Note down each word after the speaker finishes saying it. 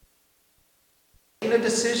making a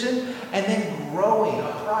decision and then growing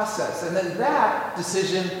a process. And then that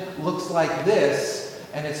decision looks like this,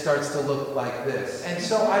 and it starts to look like this. And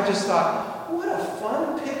so I just thought, what a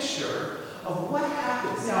fun picture of what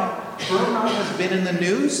happens. Now, Burma has been in the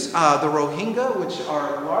news. The Rohingya, which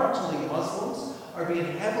are largely Muslims, are being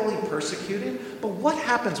heavily persecuted. But what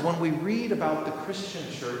happens when we read about the Christian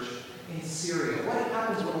church in Syria? What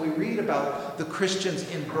happens when we read about the Christians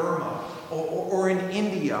in Burma or in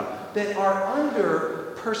India that are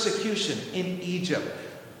under persecution in Egypt?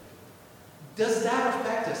 Does that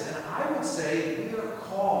affect us? And I would say we are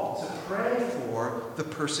called to pray for the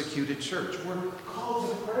persecuted church. We're called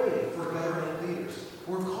to pray for government leaders.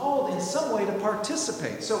 We're called in some way to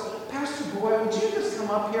participate. So, Pastor Boy, would you just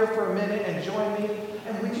come up here for a minute and join me?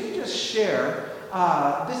 And would you just share?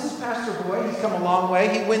 This is Pastor Boy. He's come a long way.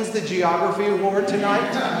 He wins the Geography Award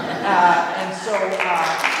tonight. And so we're very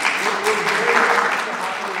happy to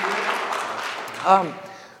have you here.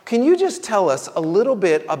 Can you just tell us a little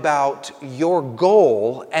bit about your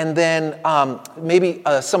goal and then maybe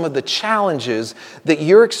some of the challenges that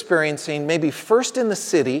you're experiencing, maybe first in the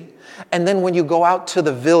city and then when you go out to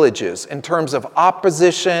the villages in terms of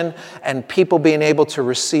opposition and people being able to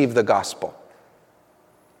receive the gospel?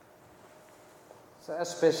 So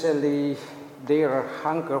especially their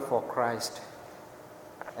hunger for Christ.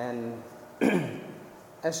 And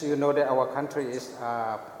as you know that our country is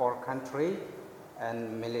a poor country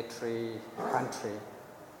and military country.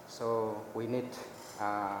 So we need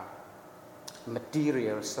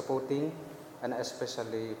material supporting and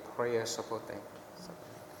especially prayer supporting.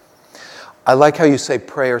 I like how you say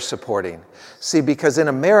prayer supporting. See, because in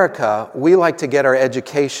America, we like to get our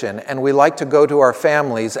education and we like to go to our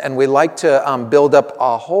families and we like to build up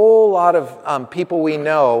a whole lot of people we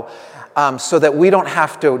know so that we don't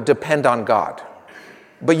have to depend on God.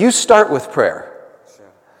 But you start with prayer.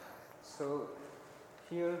 Sure. So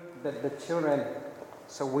here, the children,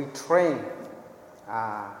 so we train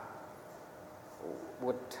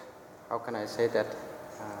with, how can I say that,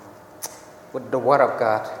 with the Word of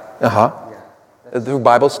God. Uh-huh. Yeah. Through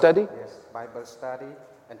Bible study? Yes, Bible study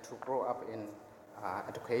and to grow up in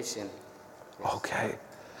education. Yes. Okay.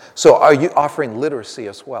 So are you offering literacy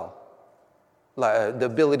as well? The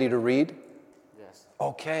ability to read? Yes.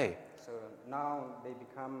 Okay. So now they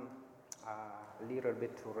become a little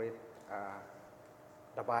bit to read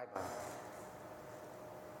the Bible.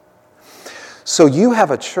 So you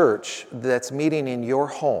have a church that's meeting in your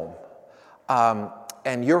home.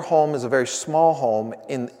 And your home is a very small home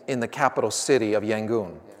in the capital city of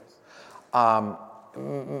Yangon. Yes.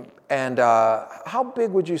 And how big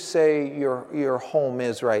would you say your home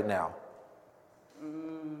is right now?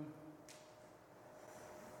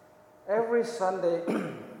 Every Sunday,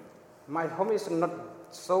 my home is not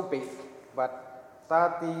so big, but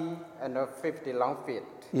 30 and 50 long feet.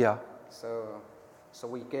 Yeah. So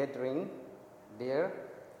we gathering there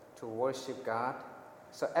to worship God.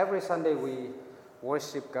 So every Sunday we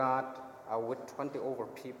worship God with 20 over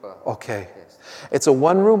people. Okay. Yes. It's a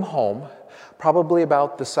one-room home, probably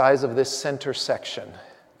about the size of this center section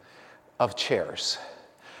of chairs.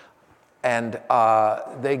 And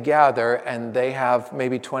they gather and they have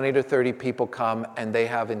maybe 20 to 30 people come and they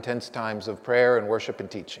have intense times of prayer and worship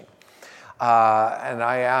and teaching. And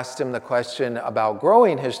I asked him the question about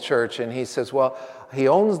growing his church, and he says, well, he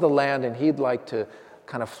owns the land and he'd like to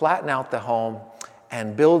kind of flatten out the home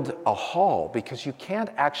and build a hall, because you can't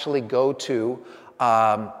actually go to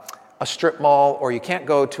a strip mall or you can't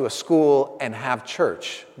go to a school and have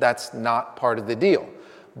church. That's not part of the deal.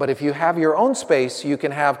 But if you have your own space, you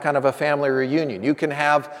can have kind of a family reunion. You can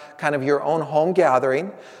have kind of your own home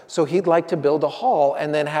gathering. So he'd like to build a hall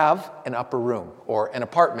and then have an upper room or an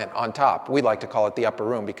apartment on top. We like to call it the upper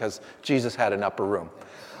room because Jesus had an upper room.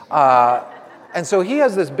 And so he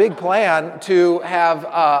has this big plan to have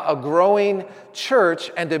a growing church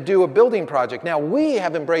and to do a building project. Now, we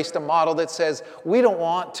have embraced a model that says we don't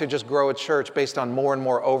want to just grow a church based on more and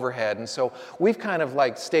more overhead. And so we've kind of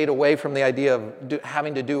like stayed away from the idea of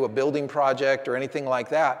having to do a building project or anything like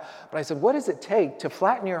that. But I said, what does it take to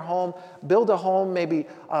flatten your home, build a home maybe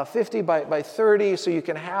 50 by 30 so you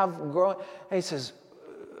can have growing? And he says,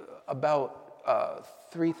 about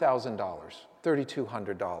 $3,000,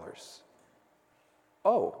 $3,200.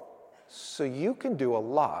 Oh, so you can do a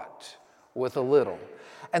lot with a little.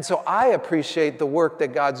 And so I appreciate the work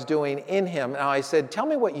that God's doing in him. Now I said, tell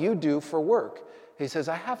me what you do for work. He says,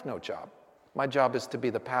 I have no job. My job is to be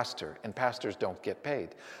the pastor, and pastors don't get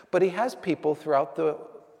paid. But he has people throughout the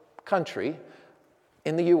country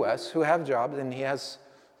in the U.S. who have jobs, and he has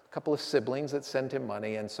a couple of siblings that send him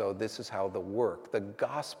money, and so this is how the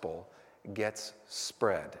gospel gets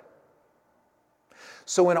spread.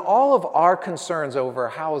 So in all of our concerns over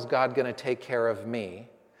how is God going to take care of me,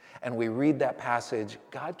 and we read that passage,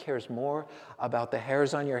 God cares more about the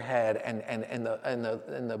hairs on your head and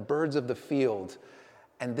the birds of the field,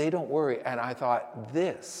 and they don't worry. And I thought,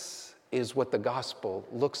 this is what the gospel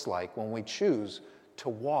looks like when we choose to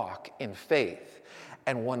walk in faith.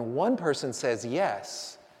 And when one person says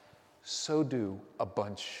yes, so do a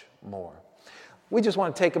bunch more. We just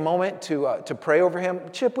want to take a moment to pray over him.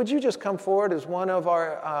 Chip, would you just come forward as one of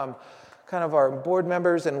our kind of our board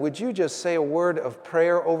members, and would you just say a word of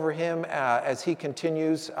prayer over him as he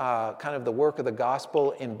continues kind of the work of the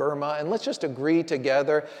gospel in Burma? And let's just agree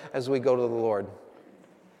together as we go to the Lord.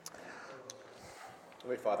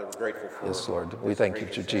 Holy Father, we're grateful for... Yes, Lord. We thank you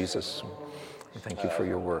to Jesus. We thank you for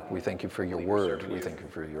your work. We thank you for your word. We thank you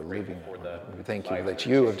for your living. We thank you that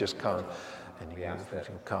you have just come and you have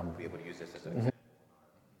come. Be able to use this as a...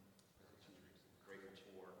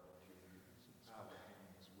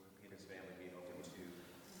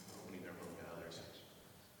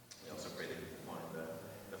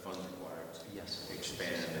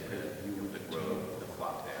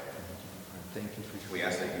 We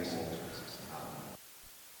ask that you will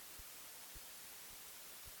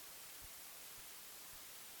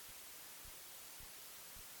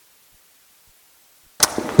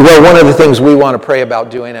Well, one of the things we want to pray about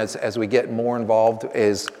doing as we get more involved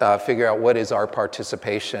is figure out what is our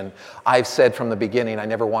participation. I've said from the beginning I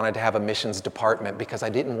never wanted to have a missions department because I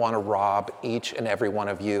didn't want to rob each and every one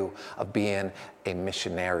of you of being a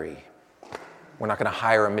missionary. We're not going to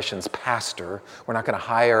hire a missions pastor. We're not going to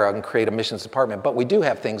hire and create a missions department, but we do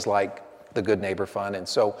have things like the Good Neighbor Fund. And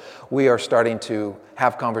so we are starting to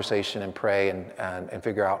have conversation and pray and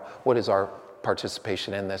figure out what is our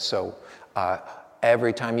participation in this. So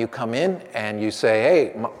every time you come in and you say,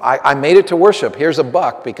 hey, I made it to worship, here's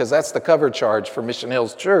 $1, because that's the cover charge for Mission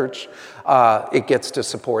Hills Church, it gets to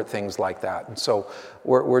support things like that. And so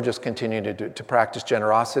we're just continuing to practice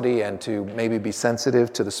generosity and to maybe be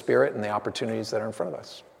sensitive to the Spirit and the opportunities that are in front of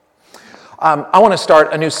us. I want to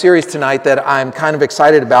start a new series tonight that I'm kind of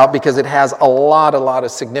excited about because it has a lot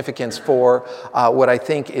of significance for what I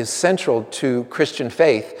think is central to Christian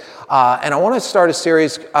faith. And I want to start a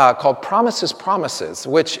series called Promises,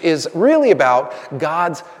 which is really about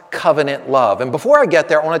God's covenant love. And before I get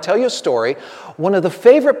there, I want to tell you a story. One of the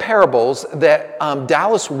favorite parables that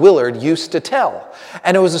Dallas Willard used to tell.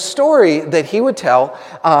 And it was a story that he would tell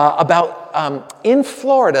about in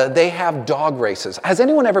Florida, they have dog races. Has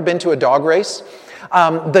anyone ever been to a dog race?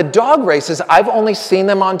 The dog races, I've only seen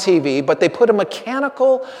them on TV, but they put a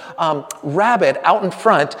mechanical rabbit out in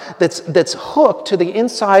front that's hooked to the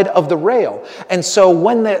inside of the rail. And so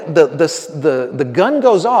when the gun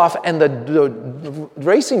goes off and the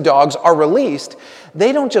racing dogs are released,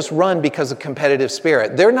 they don't just run because of competitive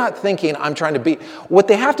spirit. They're not thinking, I'm trying to beat. What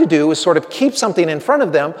they have to do is sort of keep something in front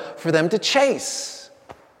of them for them to chase.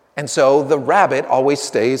 And so the rabbit always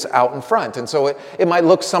stays out in front. And so it might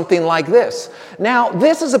look something like this. Now,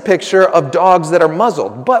 this is a picture of dogs that are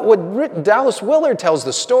muzzled. But what Dallas Willard tells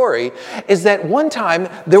the story is that one time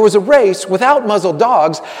there was a race without muzzled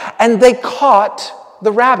dogs, and they caught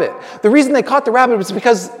the rabbit. The reason they caught the rabbit was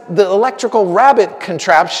because the electrical rabbit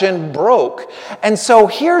contraption broke. And so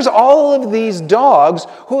here's all of these dogs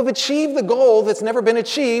who have achieved the goal that's never been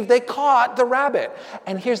achieved. They caught the rabbit.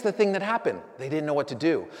 And here's the thing that happened. They didn't know what to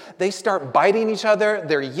do. They start biting each other.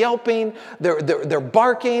 They're yelping. They're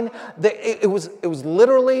barking. It was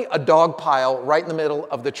literally a dog pile right in the middle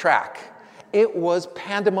of the track. It was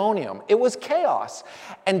pandemonium. It was chaos.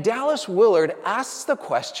 And Dallas Willard asks the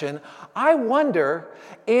question, I wonder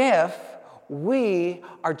if we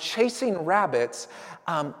are chasing rabbits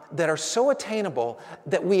that are so attainable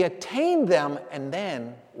that we attain them and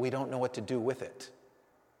then we don't know what to do with it.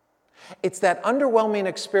 It's that underwhelming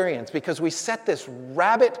experience because we set this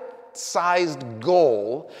rabbit-sized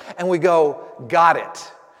goal and we go, got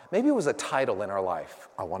it. Maybe it was a title in our life.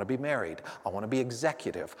 I want to be married. I want to be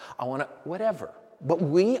executive. I want to, whatever. But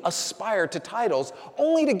we aspire to titles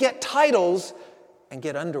only to get titles and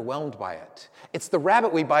get underwhelmed by it. It's the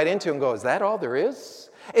rabbit we bite into and go, is that all there is?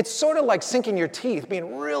 It's sort of like sinking your teeth,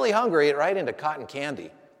 being really hungry, right into cotton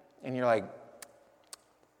candy. And you're like,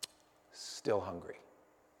 still hungry.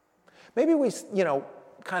 Maybe we,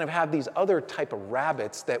 kind of have these other type of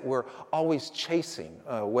rabbits that we're always chasing,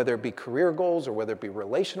 whether it be career goals or whether it be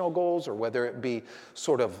relational goals or whether it be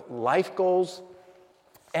sort of life goals.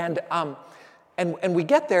 And And we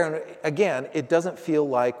get there, and again, it doesn't feel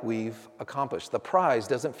like we've accomplished. The prize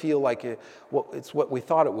doesn't feel like it's what we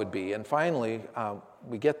thought it would be. And finally,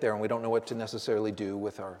 we get there and we don't know what to necessarily do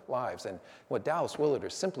with our lives. And what Dallas Willard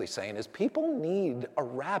is simply saying is people need a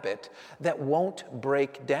rabbit that won't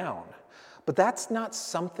break down. But that's not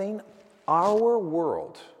something our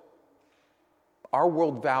world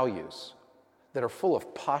values that are full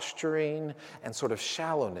of posturing and sort of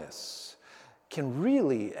shallowness can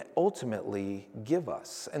really ultimately give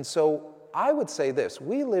us. And so I would say this: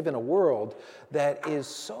 we live in a world that is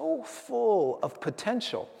so full of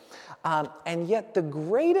potential, and yet the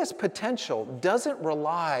greatest potential doesn't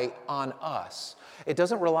rely on us. It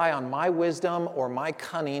doesn't rely on my wisdom or my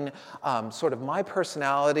cunning, sort of my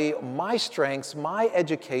personality, my strengths, my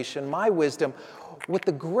education, my wisdom. What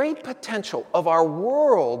the great potential of our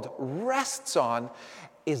world rests on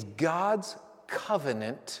is God's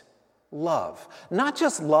covenant love. Not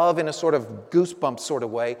just love in a sort of goosebump sort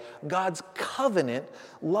of way, God's covenant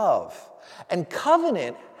love. And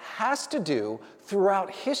covenant has to do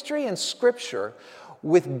throughout history and Scripture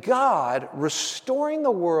with God restoring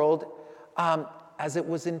the world as it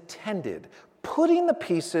was intended, putting the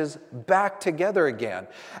pieces back together again.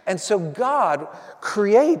 And so God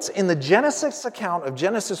creates in the Genesis account of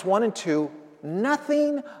Genesis 1 and 2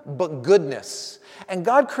 nothing but goodness. And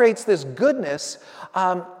God creates this goodness,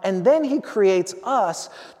 and then He creates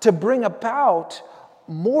us to bring about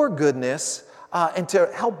more goodness and to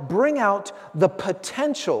help bring out the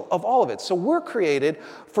potential of all of it. So we're created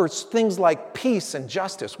for things like peace and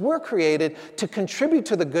justice. We're created to contribute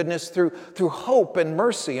to the goodness through hope and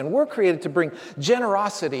mercy. And we're created to bring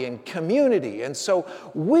generosity and community. And so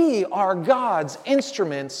we are God's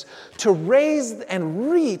instruments to raise and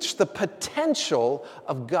reach the potential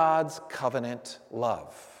of God's covenant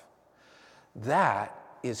love. That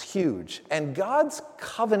is huge. And God's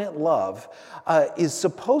covenant love is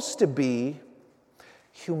supposed to be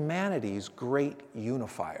humanity's great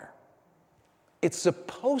unifier. It's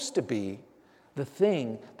supposed to be the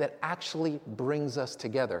thing that actually brings us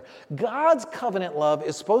together. God's covenant love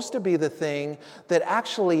is supposed to be the thing that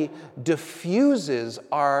actually diffuses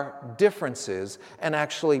our differences and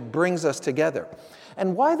actually brings us together.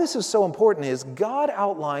 And why this is so important is God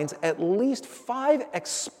outlines at least 5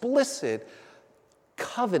 explicit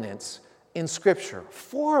covenants in Scripture.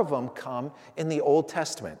 4 of them come in the Old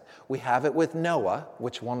Testament. We have it with Noah,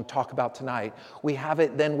 which we want to talk about tonight. We have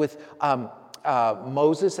it then with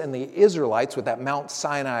Moses and the Israelites with that Mount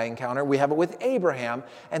Sinai encounter. We have it with Abraham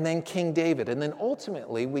and then King David. And then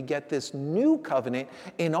ultimately we get this new covenant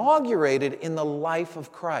inaugurated in the life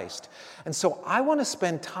of Christ. And so I want to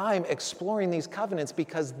spend time exploring these covenants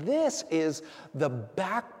because this is the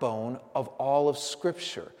backbone of all of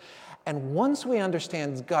Scripture. And once we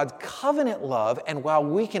understand God's covenant love, and while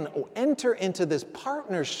we can enter into this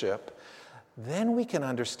partnership, then we can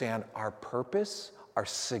understand our purpose, our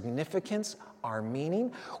significance, our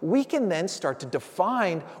meaning. We can then start to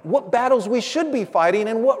define what battles we should be fighting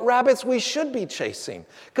and what rabbits we should be chasing.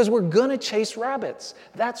 Because we're going to chase rabbits.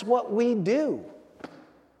 That's what we do.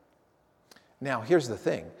 Now, here's the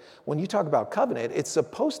thing. When you talk about covenant, it's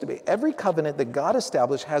supposed to be, every covenant that God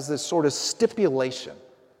established has this sort of stipulation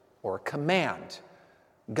or command.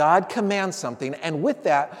 God commands something, and with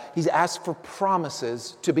that, He's asked for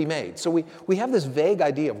promises to be made. So we have this vague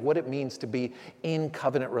idea of what it means to be in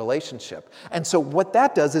covenant relationship. And so what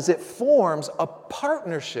that does is it forms a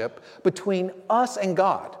partnership between us and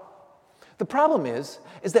God. The problem is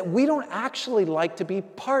that we don't actually like to be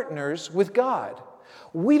partners with God.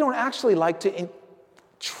 We don't actually like to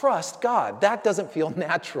trust God. That doesn't feel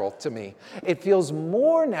natural to me. It feels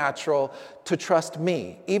more natural to trust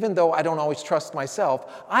me. Even though I don't always trust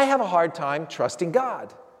myself, I have a hard time trusting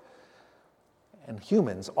God. And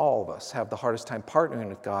humans, all of us, have the hardest time partnering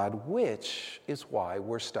with God, which is why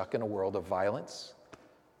we're stuck in a world of violence,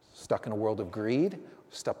 stuck in a world of greed,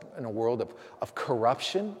 stuck in a world of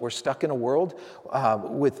corruption. We're stuck in a world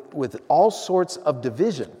with all sorts of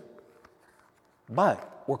division.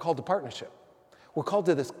 But we're called to partnership. We're called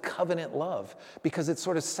to this covenant love because it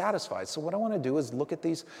sort of satisfies. So what I want to do is look at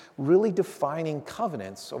these really defining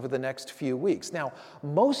covenants over the next few weeks. Now,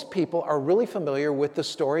 most people are really familiar with the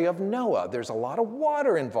story of Noah. There's a lot of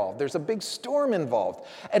water involved. There's a big storm involved.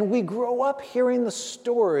 And we grow up hearing the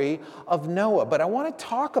story of Noah. But I want to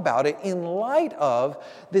talk about it in light of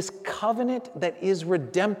this covenant that is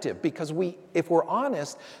redemptive, because we, if we're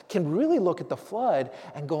honest, can really look at the flood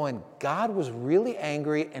and go, God was really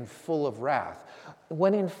angry and full of wrath.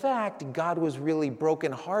 When in fact, God was really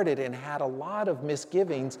brokenhearted and had a lot of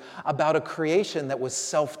misgivings about a creation that was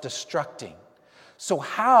self-destructing. So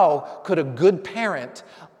how could a good parent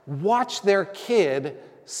watch their kid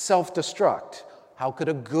self-destruct. How could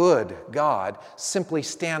a good God simply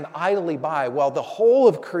stand idly by while the whole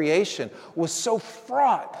of creation was so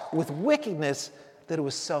fraught with wickedness that it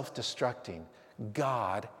was self-destructing?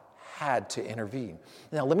 God had to intervene.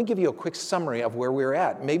 Now, let me give you a quick summary of where we're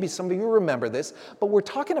at. Maybe some of you remember this, but we're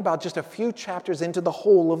talking about just a few chapters into the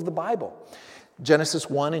whole of the Bible. Genesis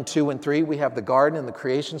 1 and 2 and 3, we have the garden and the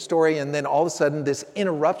creation story, and then all of a sudden this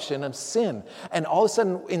interruption of sin. And all of a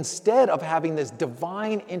sudden, instead of having this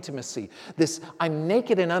divine intimacy, this I'm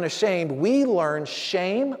naked and unashamed, we learn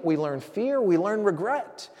shame, we learn fear, we learn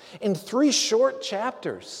regret. In 3 short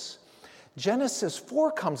chapters, Genesis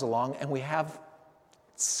 4 comes along and we have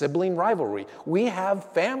sibling rivalry. We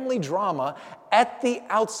have family drama at the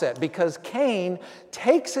outset because Cain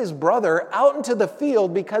takes his brother out into the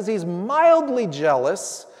field because he's mildly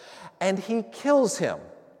jealous and he kills him.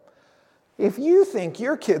 If you think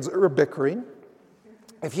your kids are bickering,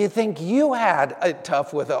 if you think you had it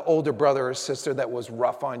tough with an older brother or sister that was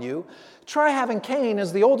rough on you, try having Cain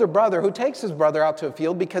as the older brother who takes his brother out to a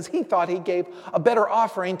field because he thought he gave a better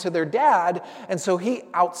offering to their dad, and so he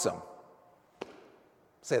outs him.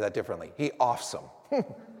 Say that differently. He offs them.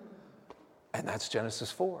 And that's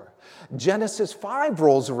Genesis 4. Genesis 5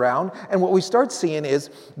 rolls around, and what we start seeing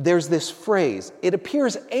is there's this phrase. It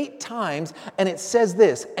appears 8 times, and it says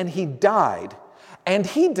this, and he died. And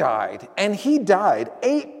he died, and he died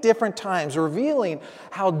 8 different times, revealing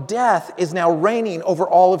how death is now reigning over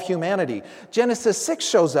all of humanity. Genesis 6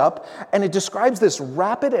 shows up, and it describes this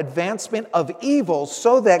rapid advancement of evil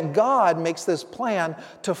so that God makes this plan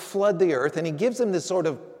to flood the earth, and he gives him this sort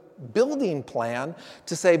of building plan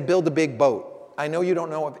to say, build a big boat. I know you don't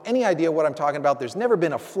know of any idea what I'm talking about. There's never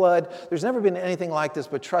been a flood. There's never been anything like this,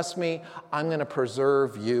 but trust me, I'm going to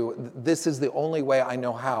preserve you. This is the only way I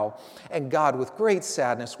know how. And God, with great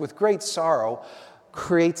sadness, with great sorrow,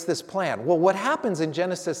 creates this plan. Well, what happens in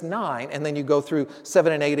Genesis 9, and then you go through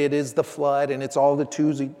 7 and 8, it is the flood, and it's all the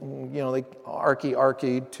twosy, arky,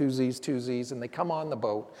 twosies, and they come on the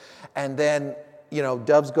boat. And then,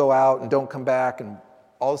 doves go out and don't come back, and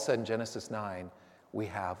all of a sudden, Genesis 9, we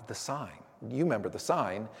have the sign. You remember the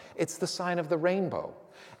sign. It's the sign of the rainbow.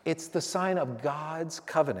 It's the sign of God's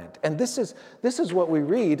covenant. And this is what we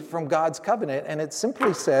read from God's covenant. And it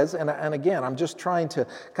simply says, and again, I'm just trying to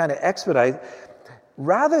kind of expedite,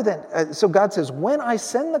 so God says, when I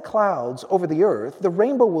send the clouds over the earth, the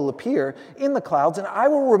rainbow will appear in the clouds, and I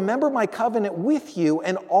will remember my covenant with you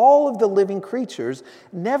and all of the living creatures.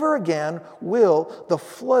 Never again will the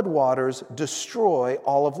floodwaters destroy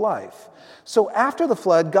all of life. So after the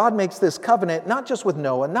flood, God makes this covenant, not just with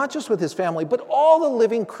Noah, not just with his family, but all the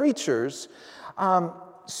living creatures, and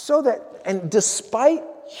despite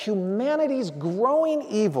humanity's growing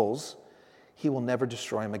evils, he will never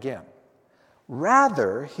destroy them again.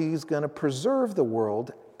 Rather, he's going to preserve the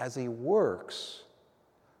world as he works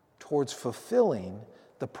towards fulfilling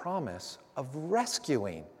the promise of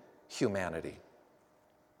rescuing humanity.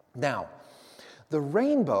 Now, the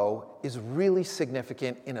rainbow is really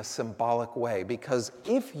significant in a symbolic way because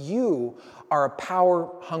if you are a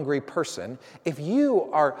power-hungry person, if you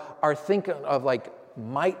are thinking of like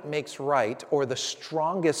might makes right or the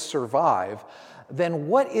strongest survive, then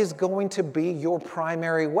what is going to be your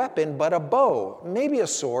primary weapon but a bow? Maybe a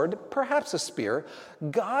sword, perhaps a spear.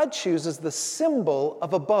 God chooses the symbol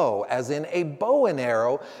of a bow, as in a bow and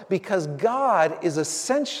arrow, because God is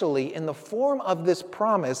essentially, in the form of this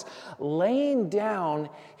promise, laying down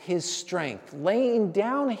his strength, laying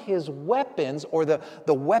down his weapons, or the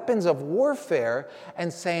weapons of warfare,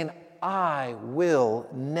 and saying, I will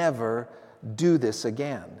never do this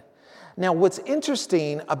again. Now, what's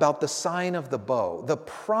interesting about the sign of the bow, the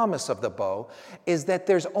promise of the bow, is that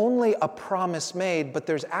there's only a promise made, but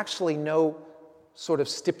there's actually no sort of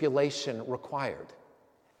stipulation required.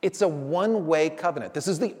 It's a one-way covenant. This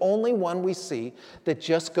is the only one we see that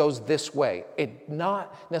just goes this way. It's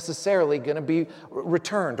not necessarily going to be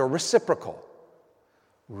returned or reciprocal.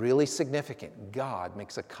 Really significant. God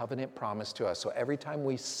makes a covenant promise to us. So every time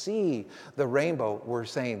we see the rainbow, we're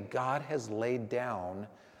saying God has laid down,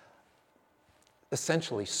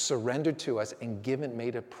 essentially surrendered to us and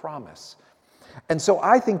made a promise. And so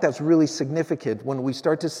I think that's really significant when we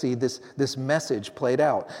start to see this message played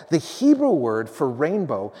out. The Hebrew word for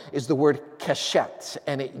rainbow is the word keshet,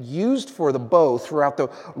 and it used for the bow throughout the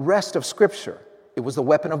rest of Scripture. It was the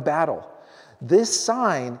weapon of battle. This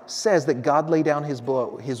sign says that God laid down his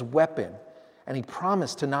weapon, and he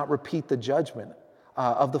promised to not repeat the judgment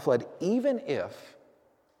of the flood, even if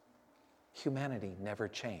humanity never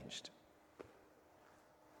changed.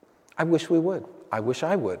 I wish we would. I wish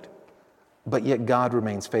I would. But yet God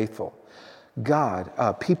remains faithful.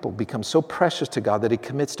 people become so precious to God that he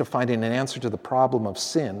commits to finding an answer to the problem of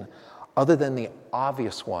sin other than the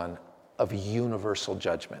obvious one of universal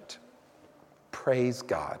judgment. Praise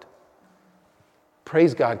God.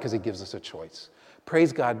 Praise God because he gives us a choice.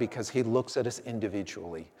 Praise God because he looks at us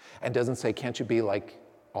individually and doesn't say, can't you be like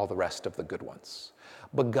all the rest of the good ones?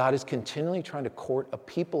 But God is continually trying to court a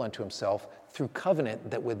people unto himself through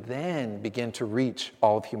covenant that would then begin to reach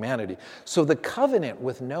all of humanity. So the covenant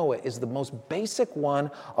with Noah is the most basic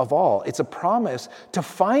one of all. It's a promise to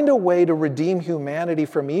find a way to redeem humanity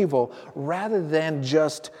from evil rather than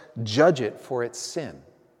just judge it for its sin.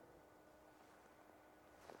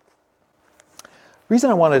 The reason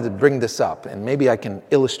I wanted to bring this up, and maybe I can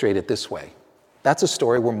illustrate it this way, that's a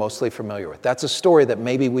story we're mostly familiar with. That's a story that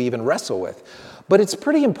maybe we even wrestle with. But it's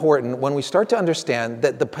pretty important when we start to understand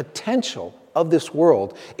that the potential of this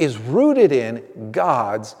world is rooted in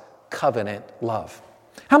God's covenant love.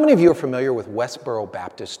 How many of you are familiar with Westboro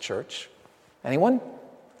Baptist Church? Anyone?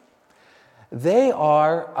 They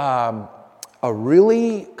are a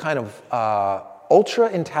really kind of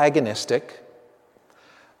ultra-antagonistic,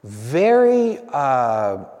 very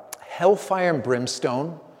hellfire and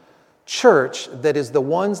brimstone church that is the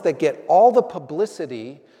ones that get all the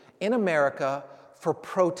publicity in America for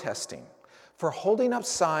protesting, for holding up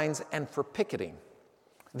signs, and for picketing.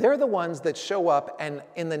 They're the ones that show up and,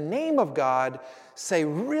 in the name of God, say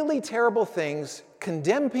really terrible things,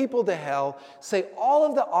 condemn people to hell, say all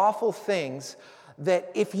of the awful things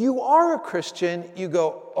that if you are a Christian, you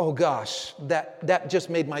go, oh gosh, that just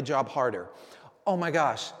made my job harder. Oh my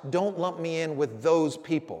gosh, don't lump me in with those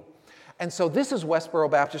people. And so this is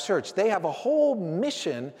Westboro Baptist Church. They have a whole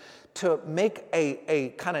mission to make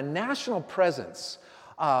a kind of national presence,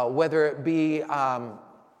 whether it be,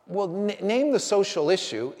 name the social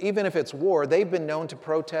issue, even if it's war. They've been known to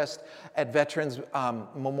protest at veterans'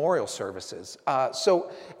 memorial services.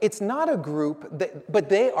 So it's not a group, but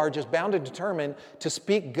they are just bound and determined to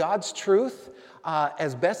speak God's truth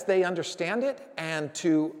as best they understand it and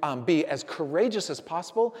to be as courageous as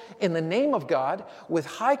possible in the name of God with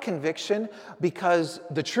high conviction because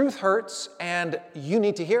the truth hurts and you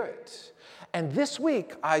need to hear it. And this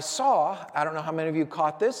week I saw, I don't know how many of you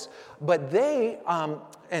caught this, but they,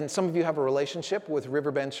 and some of you have a relationship with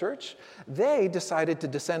Riverbend Church, they decided to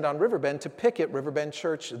descend on Riverbend to picket Riverbend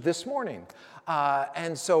Church this morning.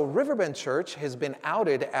 And so Riverbend Church has been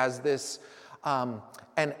outed as this,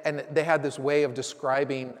 and they had this way of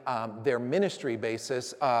describing their ministry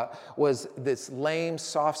basis was this lame,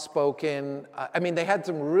 soft-spoken, they had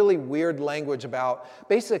some really weird language about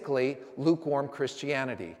basically lukewarm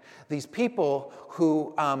Christianity. These people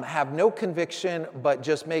who have no conviction but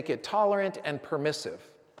just make it tolerant and permissive.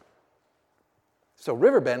 So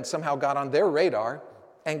Riverbend somehow got on their radar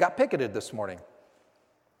and got picketed this morning.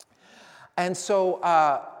 And so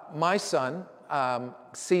my son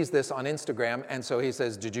sees this on Instagram, and so he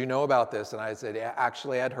says, did you know about this? And I said, yeah,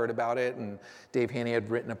 actually, I'd heard about it, and Dave Haney had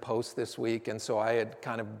written a post this week, and so I had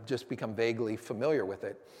kind of just become vaguely familiar with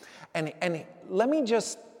it. And let me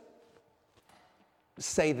just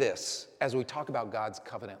say this as we talk about God's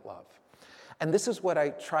covenant love. And this is what I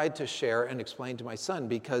tried to share and explain to my son,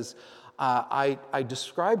 because I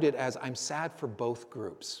described it as I'm sad for both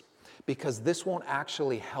groups. Because this won't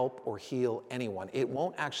actually help or heal anyone. It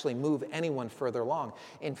won't actually move anyone further along.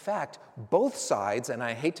 In fact, both sides, and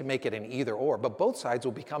I hate to make it an either or, but both sides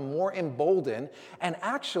will become more emboldened and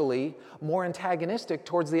actually more antagonistic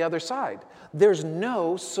towards the other side. There's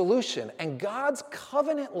no solution. And God's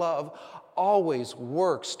covenant love always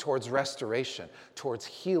works towards restoration, towards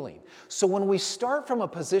healing. So when we start from a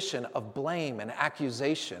position of blame and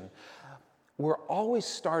accusation, we're always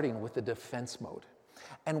starting with the defense mode.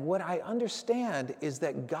 And what I understand is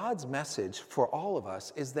that God's message for all of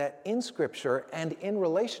us is that in Scripture and in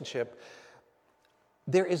relationship,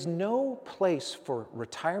 there is no place for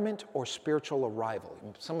retirement or spiritual arrival.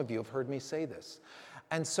 Some of you have heard me say this.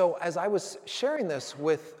 And so as I was sharing this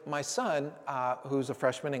with my son, who's a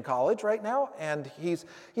freshman in college right now, and he's,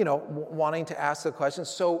 wanting to ask the question,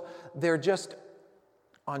 so they're just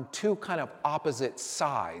on two kind of opposite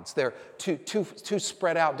sides. They're too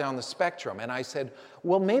spread out down the spectrum. And I said,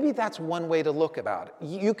 well, maybe that's one way to look about it.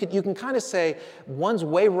 You can kind of say one's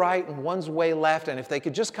way right and one's way left, and if they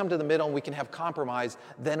could just come to the middle and we can have compromise,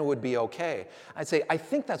 then it would be okay. I'd say, I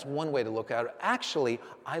think that's one way to look at it. Actually,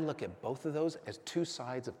 I look at both of those as two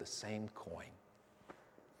sides of the same coin.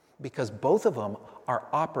 Because both of them are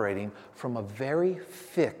operating from a very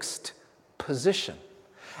fixed position.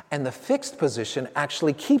 And the fixed position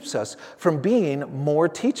actually keeps us from being more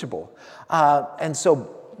teachable. And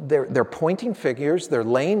so they're pointing fingers, they're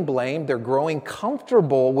laying blame, they're growing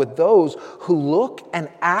comfortable with those who look and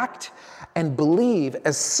act and believe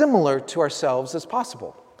as similar to ourselves as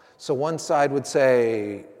possible. So one side would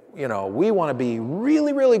say, we want to be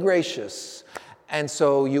really, really gracious. And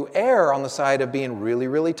so you err on the side of being really,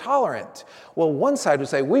 really tolerant. Well, one side would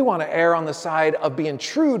say, we want to err on the side of being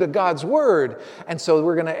true to God's word. And so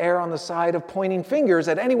we're going to err on the side of pointing fingers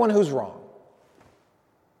at anyone who's wrong.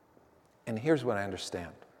 And here's what I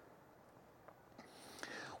understand.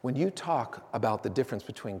 When you talk about the difference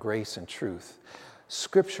between grace and truth,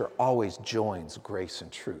 Scripture always joins grace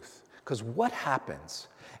and truth. Because what happens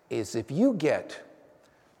is if you get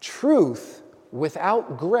truth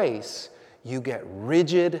without grace, you get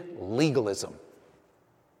rigid legalism.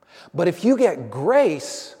 But if you get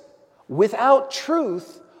grace without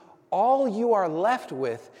truth, all you are left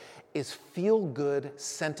with is feel-good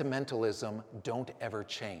sentimentalism, don't ever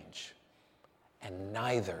change. And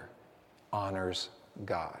neither honors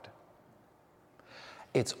God.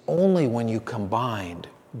 It's only when you combine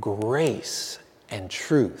grace and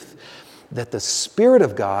truth that the Spirit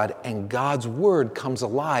of God and God's Word comes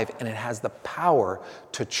alive, and it has the power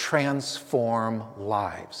to transform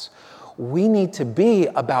lives. We need to be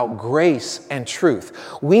about grace and truth.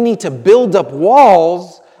 We need to build up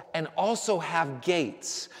walls and also have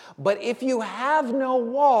gates. But if you have no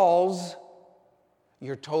walls,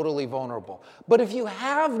 you're totally vulnerable. But if you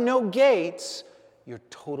have no gates, you're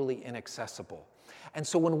totally inaccessible. And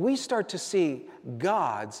so when we start to see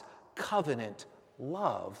God's covenant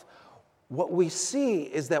love, what we see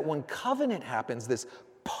is that when covenant happens, this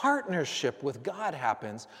partnership with God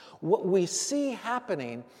happens, what we see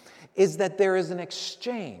happening is that there is an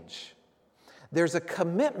exchange. There's a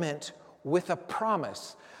commitment with a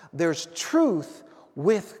promise. There's truth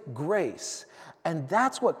with grace. And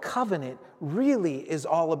that's what covenant really is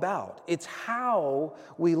all about. It's how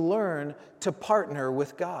we learn to partner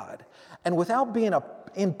with God. And without being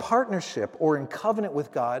in partnership or in covenant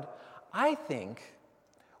with God, I think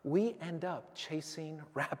we end up chasing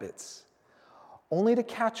rabbits, only to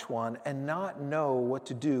catch one and not know what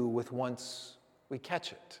to do with once we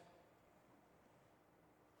catch it.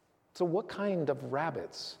 So what kind of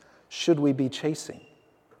rabbits should we be chasing?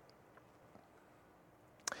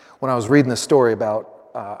 When I was reading the story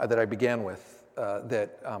about that I began with,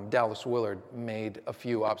 that Dallas Willard made a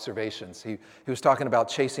few observations. He was talking about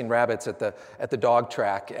chasing rabbits at the dog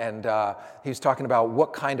track, and he was talking about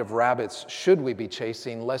what kind of rabbits should we be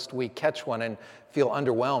chasing lest we catch one and feel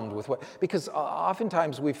underwhelmed with what. Because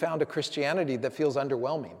oftentimes we found a Christianity that feels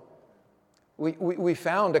underwhelming. We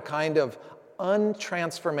found a kind of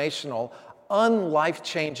untransformational,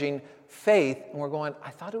 unlife-changing faith, and we're going,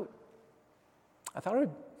 I thought it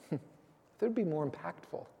would be more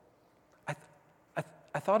impactful.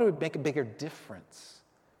 I thought it would make a bigger difference.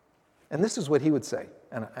 And this is what he would say,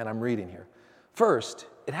 and I'm reading here. First,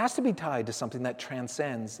 it has to be tied to something that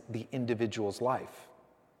transcends the individual's life.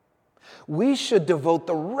 We should devote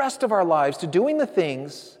the rest of our lives to doing the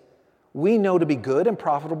things we know to be good and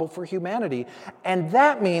profitable for humanity, and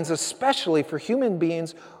that means especially for human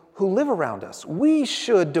beings who live around us. We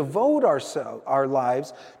should devote our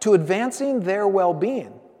lives to advancing their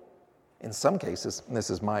well-being. In some cases, and this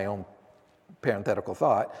is my own parenthetical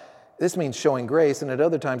thought, this means showing grace, and at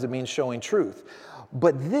other times it means showing truth.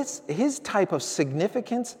 But his type of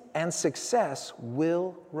significance and success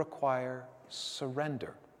will require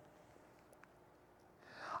surrender.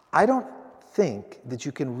 I don't think that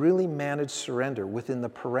you can really manage surrender within the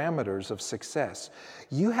parameters of success.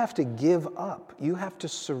 You have to give up. You have to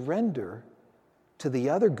surrender to the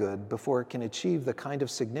other good before it can achieve the kind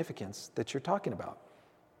of significance that you're talking about.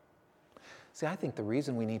 See, I think the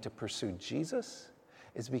reason we need to pursue Jesus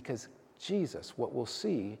is because Jesus, what we'll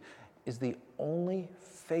see, is the only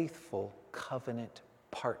faithful covenant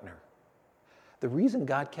partner. The reason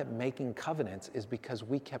God kept making covenants is because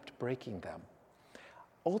we kept breaking them.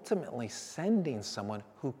 Ultimately sending someone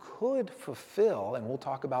who could fulfill, and we'll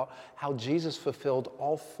talk about how Jesus fulfilled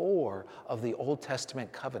all 4 of the Old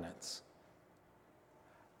Testament covenants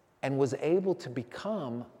and was able to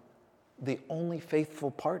become the only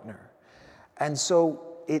faithful partner. And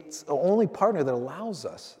so it's the only partner that allows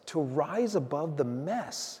us to rise above the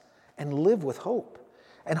mess and live with hope.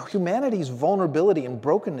 And humanity's vulnerability and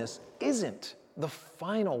brokenness isn't the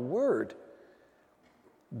final word.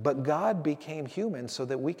 But God became human so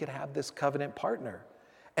that we could have this covenant partner.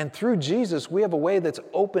 And through Jesus, we have a way that's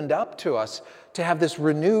opened up to us to have this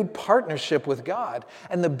renewed partnership with God.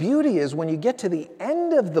 And the beauty is when you get to the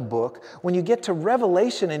end of the book, when you get to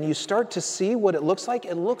Revelation and you start to see what it looks like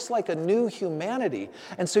a new humanity.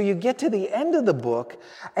 And so you get to the end of the book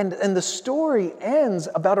and the story ends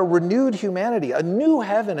about a renewed humanity, a new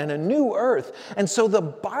heaven and a new earth. And so the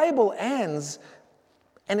Bible ends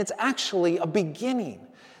and it's actually a beginning.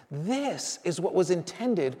 This is what was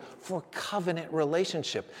intended for covenant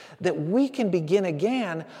relationship, that we can begin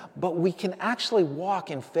again, but we can actually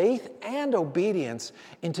walk in faith and obedience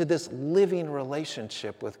into this living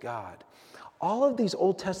relationship with God. All of these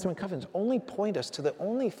Old Testament covenants only point us to the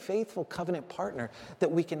only faithful covenant partner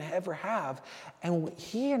that we can ever have, and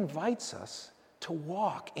he invites us to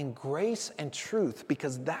walk in grace and truth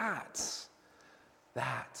because that's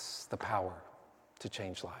the power to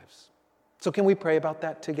change lives. So can we pray about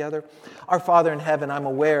that together? Our Father in heaven, I'm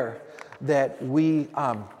aware that we've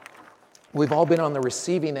all been on the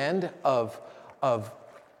receiving end of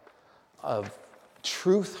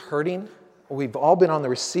truth hurting. We've all been on the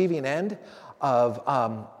receiving end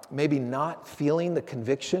of maybe not feeling the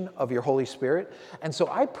conviction of your Holy Spirit. And so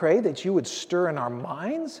I pray that you would stir in our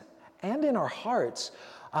minds and in our hearts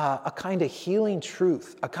a kind of healing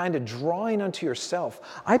truth, a kind of drawing unto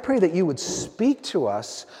yourself. I pray that you would speak to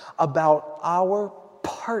us about our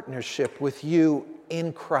partnership with you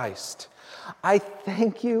in Christ. I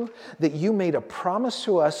thank you that you made a promise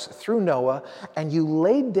to us through Noah and you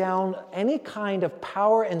laid down any kind of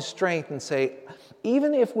power and strength and say,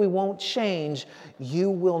 even if we won't change, you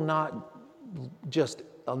will not just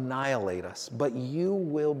annihilate us, but you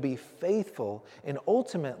will be faithful in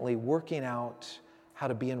ultimately working out how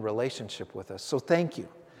to be in relationship with us. So thank you.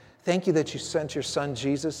 Thank you that you sent your son,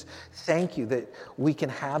 Jesus. Thank you that we can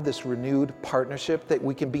have this renewed partnership, that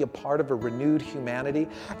we can be a part of a renewed humanity,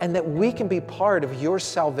 and that we can be part of your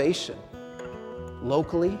salvation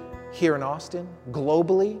locally, here in Austin,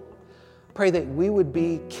 globally. Pray that we would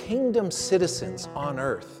be kingdom citizens on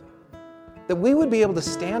earth, that we would be able to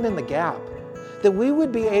stand in the gap, that we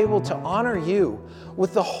would be able to honor you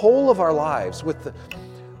with the whole of our lives,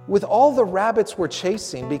 with all the rabbits we're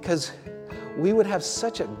chasing, because we would have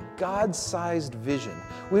such a God-sized vision.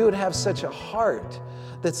 We would have such a heart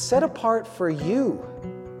that's set apart for you,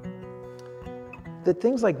 that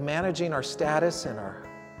things like managing our status and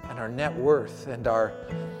our net worth and our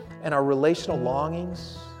relational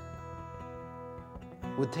longings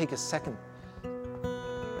would take a second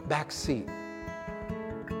back seat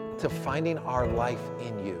to finding our life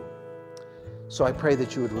in you. So I pray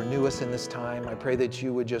that you would renew us in this time. I pray that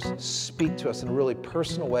you would just speak to us in a really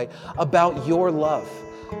personal way about your love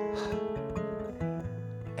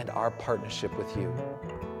and our partnership with you.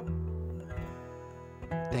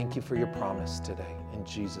 Thank you for your promise today. In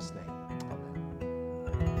Jesus' name.